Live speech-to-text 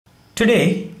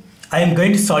Today I am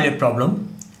going to solve a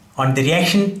problem on the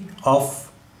reaction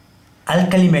of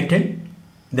alkali metal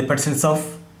in the presence of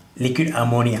liquid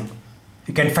ammonia.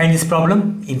 You can find this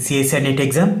problem in CSIR NET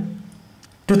exam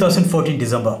 2014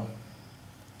 December.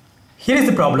 Here is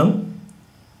the problem.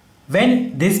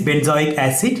 When this benzoic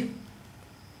acid,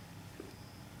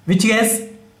 which has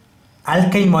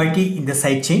alkyne moiety in the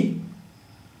side chain,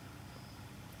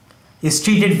 is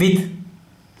treated with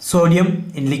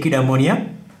sodium in liquid ammonia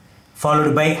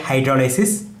followed by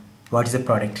hydrolysis, what is the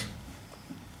product?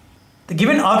 The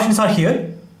given options are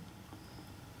here.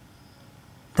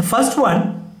 The first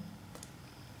one,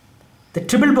 the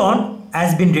triple bond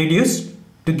has been reduced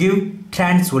to give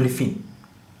trans olefin,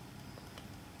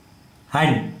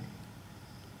 and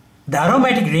the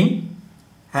aromatic ring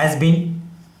has been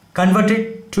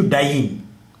converted to diene.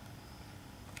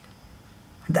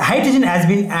 The hydrogen has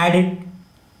been added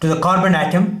to the carbon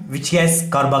atom which has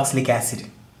carboxylic acid.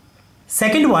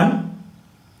 Second one,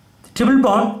 the triple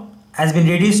bond has been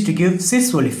reduced to give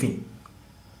cis olefin.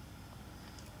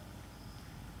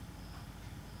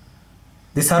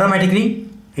 This aromatic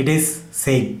ring, it is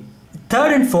same.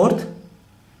 Third and fourth,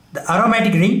 the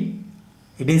aromatic ring,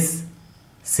 it is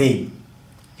same.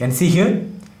 You can see here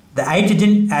the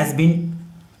hydrogen has been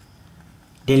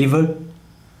delivered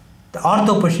the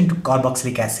ortho position to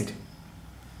carboxylic acid,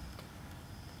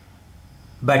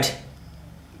 but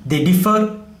they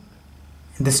differ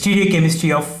in the stereochemistry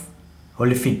of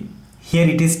olefin. Here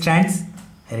it is trans,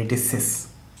 here it is cis.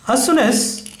 As soon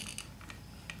as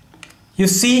you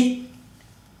see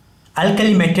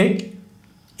alkali metal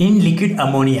in liquid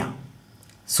ammonia,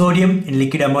 sodium in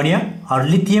liquid ammonia or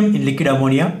lithium in liquid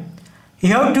ammonia, you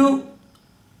have to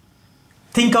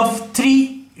think of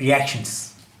three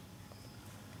reactions.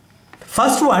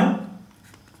 First one,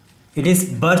 it is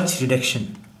Birch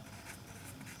reduction.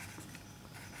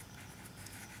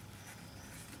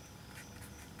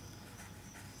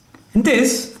 In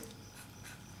this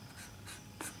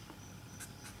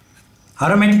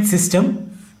aromatic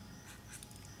system,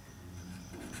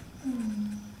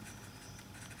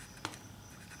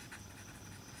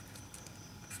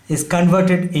 is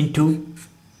converted into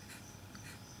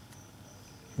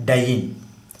diene.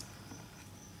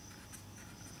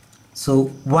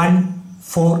 So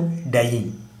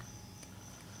 1,4-diene.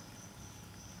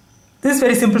 This is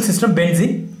very simple system,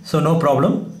 benzene, so no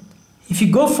problem. If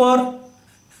you go for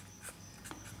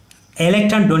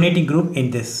electron donating group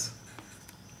in this,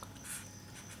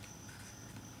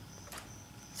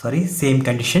 same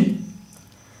condition,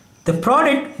 the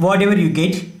product whatever you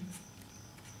get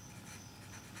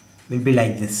will be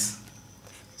like this.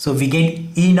 So we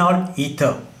get enol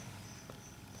ether.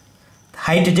 The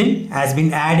hydrogen has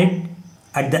been added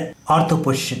at the ortho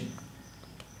position.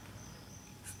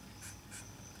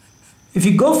 If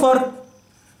you go for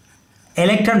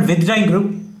electron withdrawing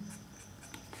group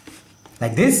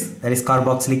like this, that is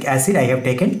carboxylic acid I have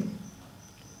taken,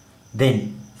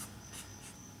 then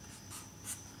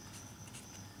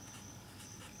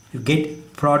you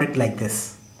get product like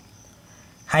this.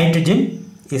 Hydrogen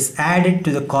is added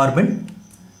to the carbon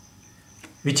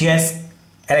which has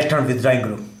electron withdrawing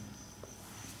group.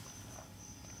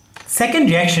 Second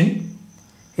reaction,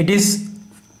 it is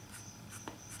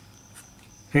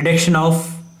reduction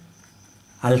of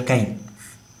alkyne.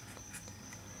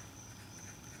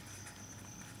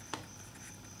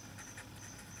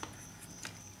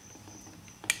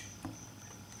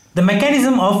 The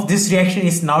mechanism of this reaction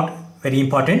is not very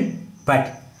important,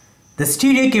 but the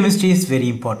stereochemistry is very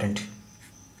important.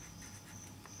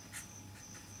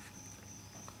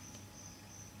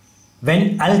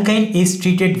 When alkyne is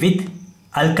treated with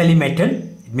alkali metal,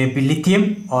 it may be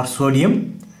lithium or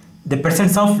sodium, the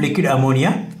presence of liquid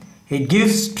ammonia, it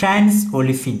gives trans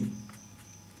olefin.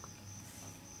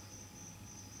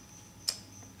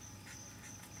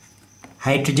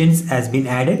 Hydrogens has been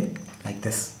added like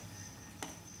this.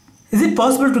 Is it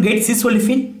possible to get cis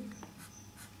olefin?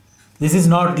 This is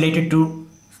not related to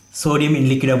sodium in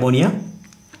liquid ammonia.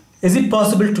 Is it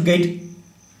possible to get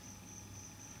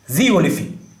Z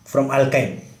olefin from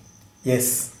alkyne?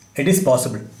 Yes, it is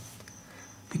possible.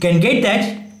 You can get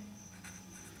that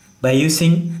by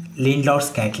using Lindlar's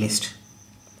catalyst.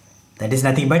 That is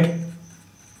nothing but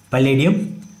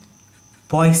palladium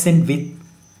poisoned with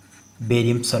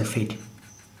barium sulfate.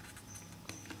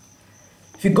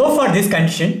 If you go for this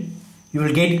condition, you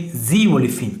will get Z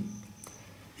olefin.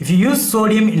 If you use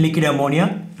sodium in liquid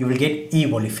ammonia, you will get E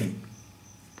olefin.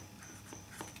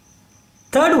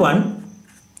 Third one,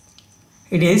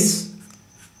 it is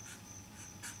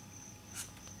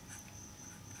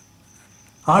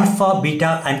alpha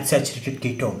beta unsaturated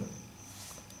ketone.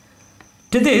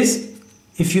 To this,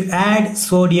 if you add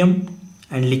sodium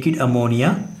and liquid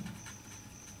ammonia,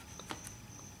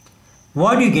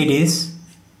 what you get is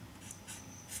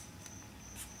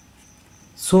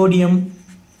sodium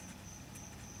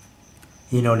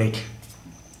enolate.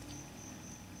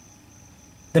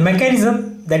 The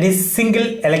mechanism, that is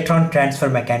single electron transfer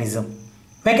mechanism.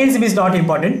 Mechanism is not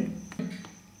important.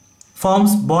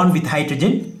 Forms bond with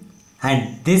hydrogen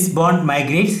and this bond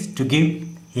migrates to give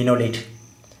enolate.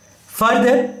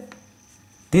 Further,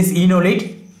 this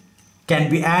enolate can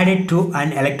be added to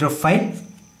an electrophile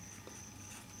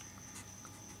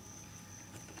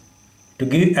to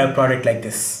give a product like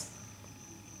this.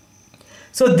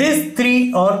 So these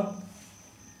three are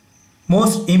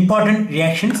most important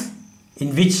reactions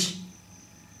in which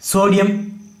sodium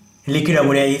liquid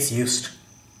ammonia is used.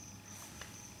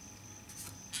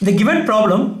 In the given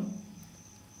problem,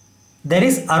 there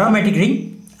is aromatic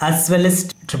ring as well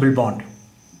as triple bond.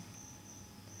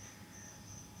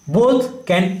 Both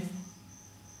can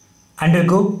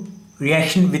undergo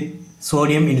reaction with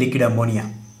sodium in liquid ammonia.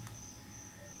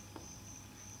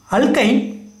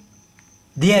 Alkyne,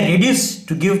 they are reduced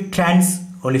to give trans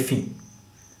olefin.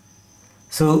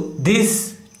 So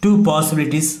these two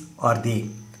possibilities are there.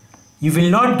 You will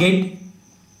not get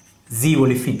Z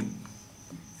olefin.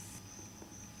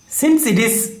 Since it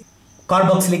is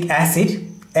carboxylic acid,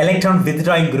 electron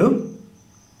withdrawing group,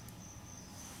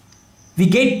 we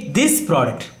get this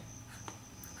product.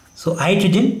 So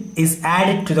hydrogen is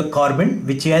added to the carbon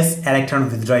which has electron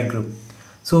withdrawing group.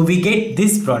 So we get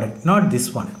this product, not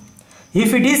this one.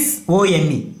 If it is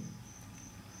OMe,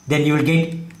 then you will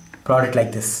get product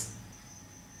like this.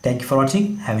 Thank you for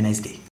watching. Have a nice day.